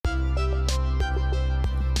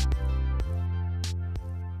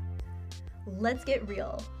Let's get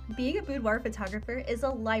real. Being a boudoir photographer is a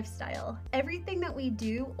lifestyle. Everything that we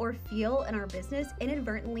do or feel in our business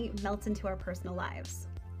inadvertently melts into our personal lives.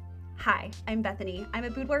 Hi, I'm Bethany. I'm a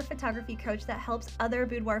boudoir photography coach that helps other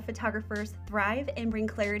boudoir photographers thrive and bring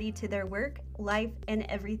clarity to their work, life, and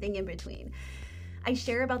everything in between. I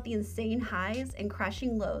share about the insane highs and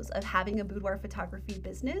crashing lows of having a boudoir photography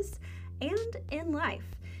business and in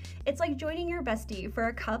life. It's like joining your bestie for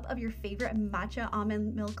a cup of your favorite matcha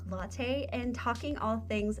almond milk latte and talking all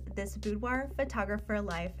things this boudoir photographer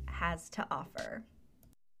life has to offer.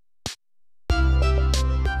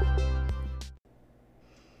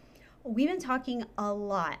 We've been talking a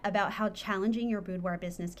lot about how challenging your boudoir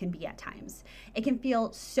business can be at times. It can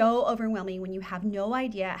feel so overwhelming when you have no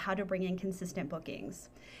idea how to bring in consistent bookings.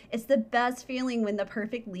 It's the best feeling when the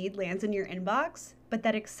perfect lead lands in your inbox, but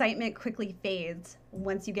that excitement quickly fades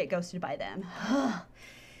once you get ghosted by them.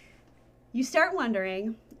 You start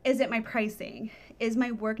wondering, is it my pricing? Is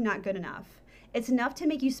my work not good enough? It's enough to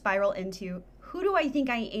make you spiral into, who do I think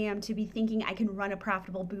I am to be thinking I can run a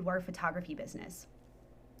profitable boudoir photography business?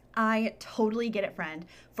 I totally get it, friend,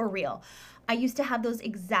 for real. I used to have those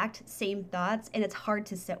exact same thoughts, and it's hard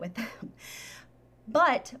to sit with them.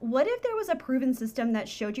 But what if there was a proven system that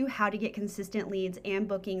showed you how to get consistent leads and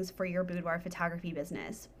bookings for your boudoir photography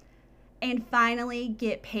business? And finally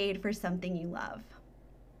get paid for something you love.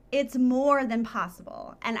 It's more than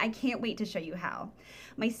possible, and I can't wait to show you how.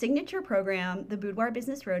 My signature program, the Boudoir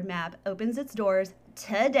Business Roadmap, opens its doors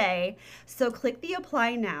today, so click the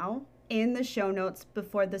apply now in the show notes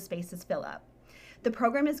before the spaces fill up. The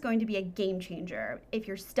program is going to be a game changer if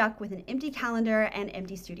you're stuck with an empty calendar and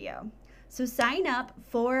empty studio. So sign up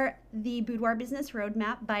for the Boudoir Business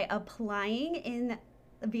Roadmap by applying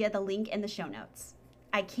via the link in the show notes.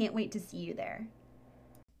 I can't wait to see you there.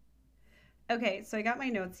 Okay, so I got my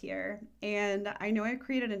notes here, and I know I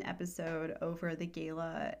created an episode over the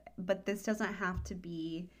gala, but this doesn't have to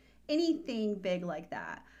be anything big like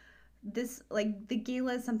that. The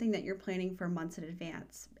gala is something that you're planning for months in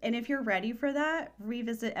advance. And if you're ready for that,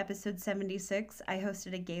 revisit episode 76. I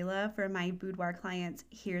hosted a gala for my boudoir clients.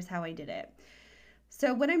 Here's how I did it.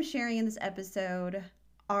 So what I'm sharing in this episode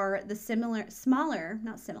are the smaller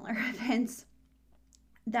events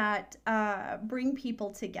that bring people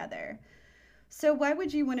together. So why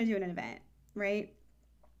would you want to do an event, right?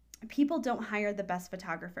 People don't hire the best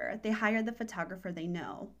photographer. They hire the photographer they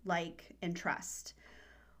know, like, and trust.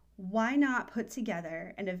 Why not put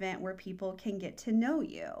together an event where people can get to know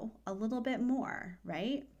you a little bit more,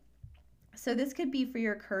 right? So this could be for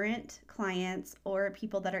your current clients or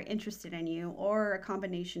people that are interested in you, or a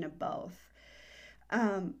combination of both.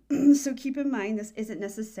 So keep in mind, this isn't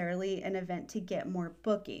necessarily an event to get more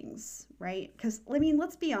bookings, right? Because, I mean,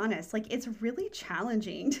 let's be honest, like, it's really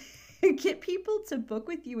challenging to get people to book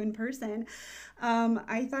with you in person.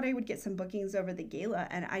 I thought I would get some bookings over the gala,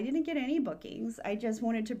 and I didn't get any bookings. I just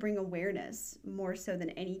wanted to bring awareness more so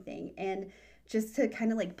than anything, and just to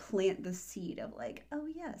kind of like plant the seed of like, oh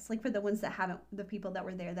yes, like for the people that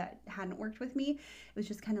were there that hadn't worked with me, it was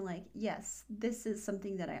just kind of like, yes, this is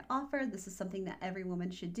something that I offer. This is something that every woman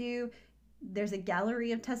should do. There's a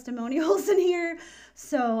gallery of testimonials in here.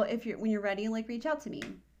 So when you're ready, like, reach out to me.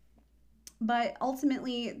 But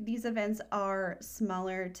ultimately, these events are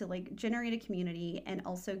smaller to like generate a community and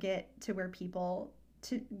also get people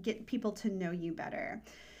to know you better.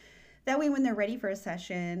 That way, when they're ready for a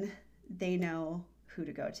session, they know who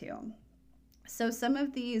to go to. So some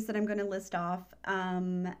of these that I'm going to list off,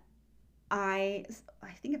 I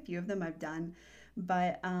think a few of them I've done,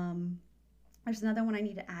 but there's another one I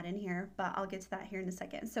need to add in here, but I'll get to that here in a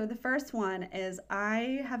second. So the first one is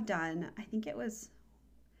I have done, I think it was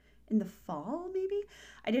in the fall, maybe,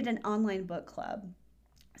 I did an online book club.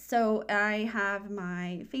 So I have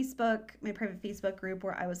my private Facebook group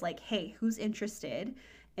where I was like, hey, who's interested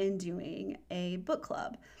in doing a book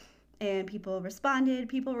club? And people responded,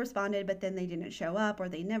 but then they didn't show up, or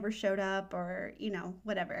they never showed up, or,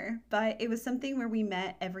 whatever. But it was something where we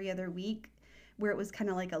met every other week, where it was kind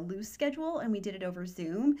of like a loose schedule, and we did it over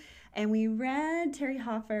Zoom. And we read Terry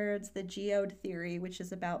Hofford's The Geode Theory, which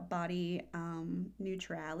is about body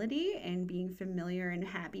neutrality and being familiar and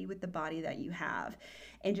happy with the body that you have,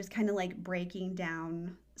 and just kind of like breaking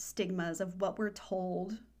down stigmas of what we're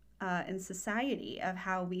told in society of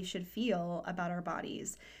how we should feel about our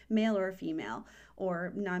bodies, male or female,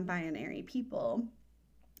 or non-binary people.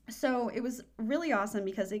 So it was really awesome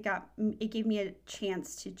because it gave me a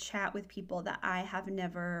chance to chat with people that I have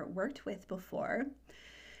never worked with before.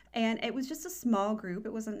 And it was just a small group.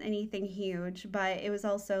 It wasn't anything huge, but it was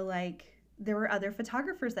also like there were other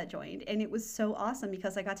photographers that joined, and it was so awesome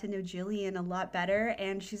because I got to know Jillian a lot better,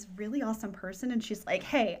 and she's a really awesome person, and she's like,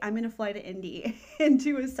 hey, I'm gonna fly to Indy and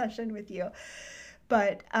do a session with you.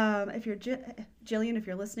 But if you're Jillian, if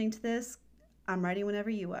you're listening to this, I'm ready whenever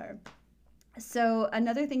you are. So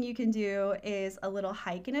another thing you can do is a little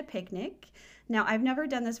hike and a picnic. Now, I've never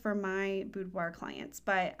done this for my boudoir clients,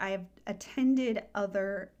 but I've attended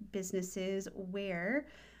other businesses where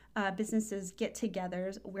businesses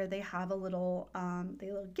get-togethers where they have a little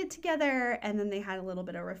get together, and then they had a little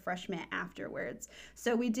bit of refreshment afterwards.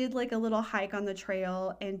 So we did like a little hike on the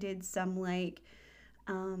trail and did some like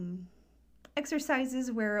um,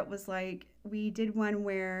 exercises where it was like we did one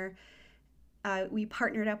where we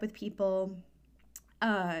partnered up with people,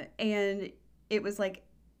 and it was like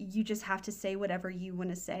you just have to say whatever you want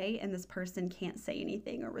to say, and this person can't say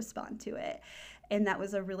anything or respond to it. And that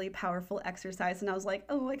was a really powerful exercise. And I was like,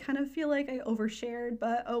 oh, I kind of feel like I overshared,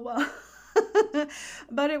 but oh well.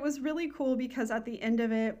 But it was really cool because at the end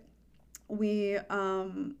of it, we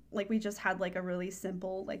just had like a really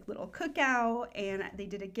simple like little cookout, and they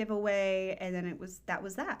did a giveaway, and then that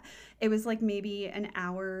was that. It was like maybe an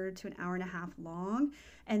hour to an hour and a half long,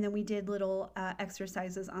 and then we did little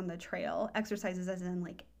exercises on the trail, exercises as in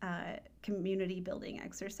like community building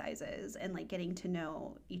exercises, and like getting to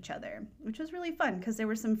know each other, which was really fun because there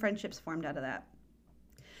were some friendships formed out of that.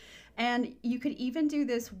 And you could even do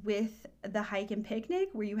this with the hike and picnic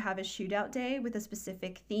where you have a shootout day with a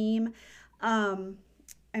specific theme. Um,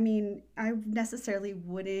 I mean, I necessarily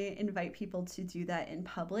wouldn't invite people to do that in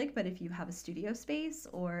public, but if you have a studio space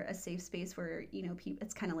or a safe space where,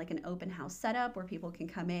 it's kind of like an open house setup where people can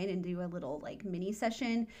come in and do a little like mini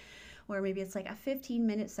session, or maybe it's like a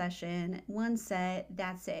 15-minute session, one set,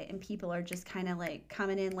 that's it. And people are just kind of like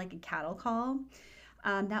coming in like a cattle call.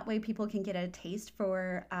 That way people can get a taste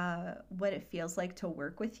for what it feels like to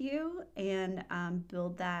work with you, and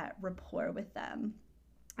build that rapport with them.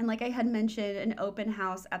 And like I had mentioned, an open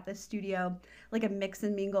house at the studio, like a mix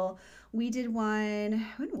and mingle. We did one,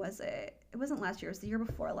 when was it? It wasn't last year, it was the year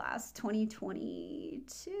before last,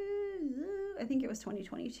 2022. I think it was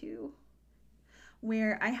 2022,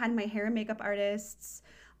 where I had my hair and makeup artists.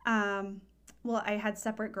 Well, I had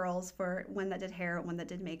separate girls, for one that did hair, one that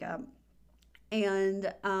did makeup.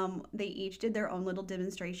 And they each did their own little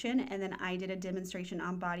demonstration, and then I did a demonstration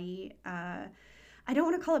on body. I don't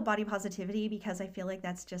want to call it body positivity because I feel like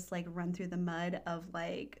that's just like run through the mud of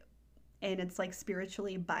like, and it's like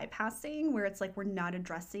spiritually bypassing, where it's like we're not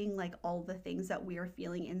addressing like all the things that we are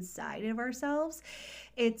feeling inside of ourselves.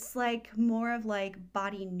 It's like more of like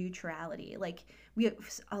body neutrality. Like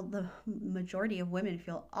the majority of women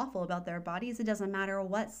feel awful about their bodies. It doesn't matter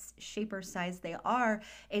what shape or size they are.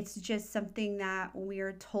 It's just something that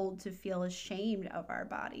we're told to feel ashamed of our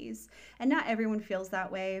bodies. And not everyone feels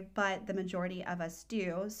that way, but the majority of us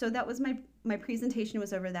do. So that was my presentation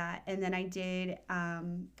was over that. And then I did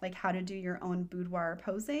like how to do your own boudoir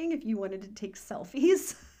posing if you wanted to take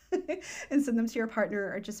selfies and send them to your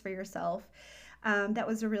partner or just for yourself. That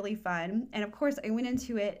was really fun. And of course, I went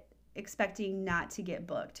into it expecting not to get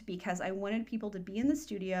booked because I wanted people to be in the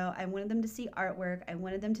studio. I wanted them to see artwork. I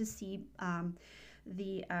wanted them to see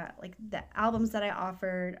the albums that I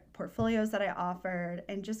offered, portfolios that I offered,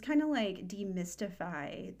 and just kind of like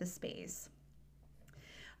demystify the space.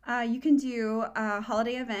 You can do a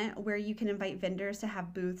holiday event where you can invite vendors to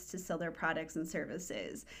have booths to sell their products and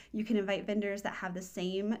services. You can invite vendors that have the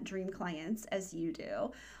same dream clients as you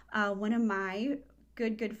do. One of my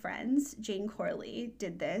good friends, Jane Corley,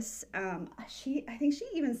 did this. I think she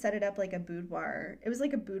even set it up like a boudoir. It was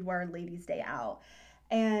like a boudoir ladies' day out.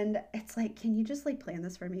 And it's like, can you just like plan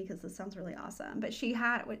this for me? Because this sounds really awesome. But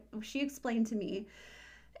what she explained to me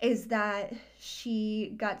is that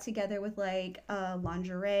she got together with like a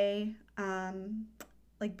lingerie,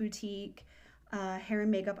 like boutique, hair and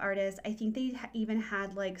makeup artist. I think they even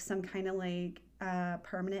had like some kind of like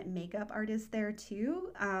permanent makeup artist there too.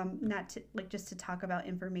 Not to like just to talk about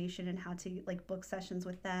information and how to like book sessions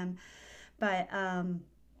with them, but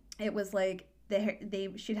it was like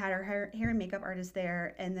she'd had her hair and makeup artist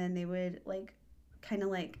there, and then they would like kind of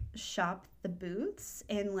like shop the booths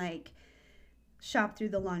and like shop through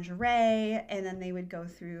the lingerie, and then they would go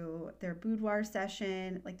through their boudoir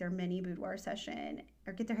session, like their mini boudoir session,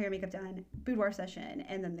 or get their hair and makeup done, boudoir session,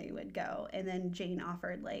 and then they would go. And then Jane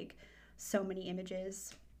offered like so many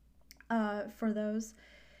images for those.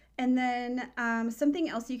 And then something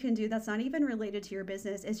else you can do that's not even related to your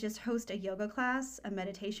business is just host a yoga class, a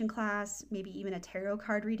meditation class, maybe even a tarot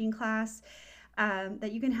card reading class.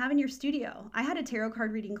 that you can have in your studio. I had a tarot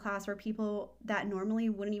card reading class where people that normally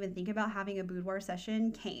wouldn't even think about having a boudoir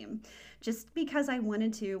session came, just because I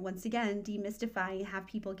wanted to, once again, demystify and have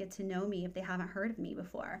people get to know me if they haven't heard of me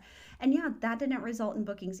before. And yeah, that didn't result in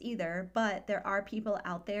bookings either, but there are people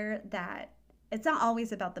out there that it's not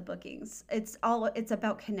always about the bookings. It's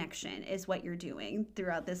about connection is what you're doing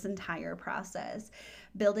throughout this entire process.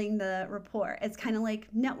 Building the rapport. It's kind of like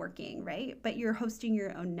networking, right? But you're hosting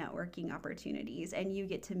your own networking opportunities and you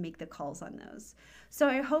get to make the calls on those. So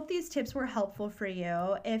I hope these tips were helpful for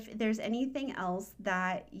you. If there's anything else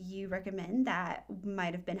that you recommend that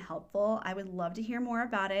might have been helpful, I would love to hear more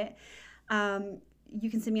about it. You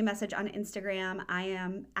can send me a message on Instagram. I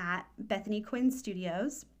am at Bethany Quinn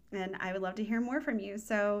Studios. And I would love to hear more from you.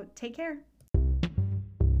 So take care.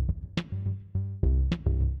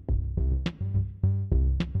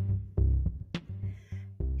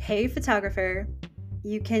 Hey, photographer.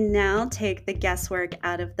 You can now take the guesswork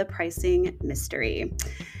out of the pricing mystery.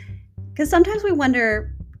 Because sometimes we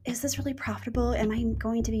wonder, is this really profitable? Am I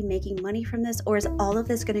going to be making money from this? Or is all of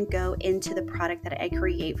this going to go into the product that I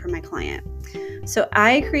create for my client? So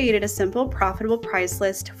I created a simple, profitable price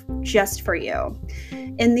list just for you.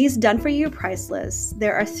 In these done-for-you price lists,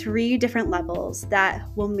 there are 3 different levels that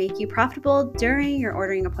will make you profitable during your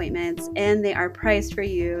ordering appointments, and they are priced for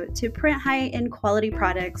you to print high-end quality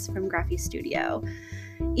products from Graphy Studio.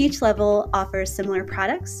 Each level offers similar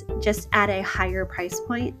products, just at a higher price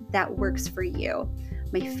point that works for you.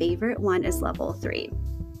 My favorite one is level 3.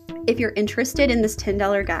 If you're interested in this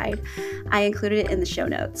 $10 guide, I included it in the show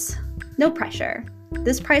notes. No pressure.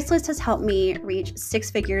 This price list has helped me reach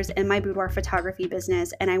 6 figures in my boudoir photography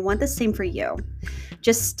business, and I want the same for you.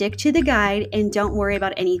 Just stick to the guide and don't worry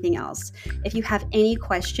about anything else. If you have any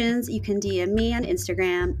questions, you can DM me on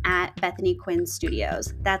Instagram at Bethany Quinn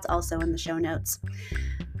Studios. That's also in the show notes.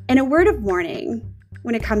 And a word of warning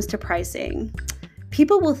when it comes to pricing.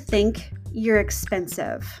 People will think you're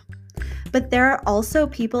expensive, but there are also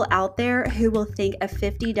people out there who will think a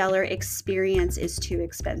 $50 experience is too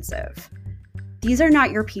expensive. These are not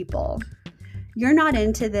your people. You're not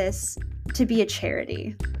into this to be a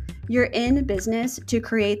charity. You're in business to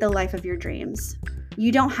create the life of your dreams.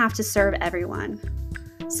 You don't have to serve everyone.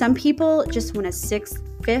 Some people just want a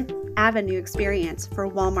Fifth Avenue experience for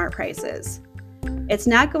Walmart prices. It's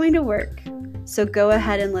not going to work, so go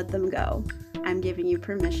ahead and let them go. I'm giving you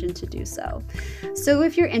permission to do so. So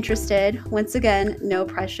if you're interested, once again, no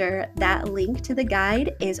pressure. That link to the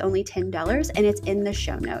guide is only $10 and it's in the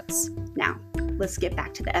show notes. Now, let's get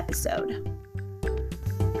back to the episode.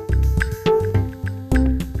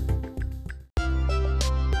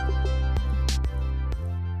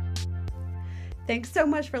 Thanks so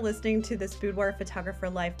much for listening to this Boudoir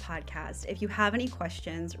Photographer Life podcast. If you have any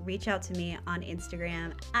questions, reach out to me on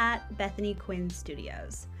Instagram at Bethany Quinn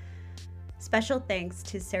Studios. Special thanks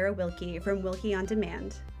to Sarah Wilkie from Wilkie On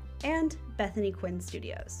Demand and Bethany Quinn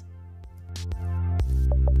Studios.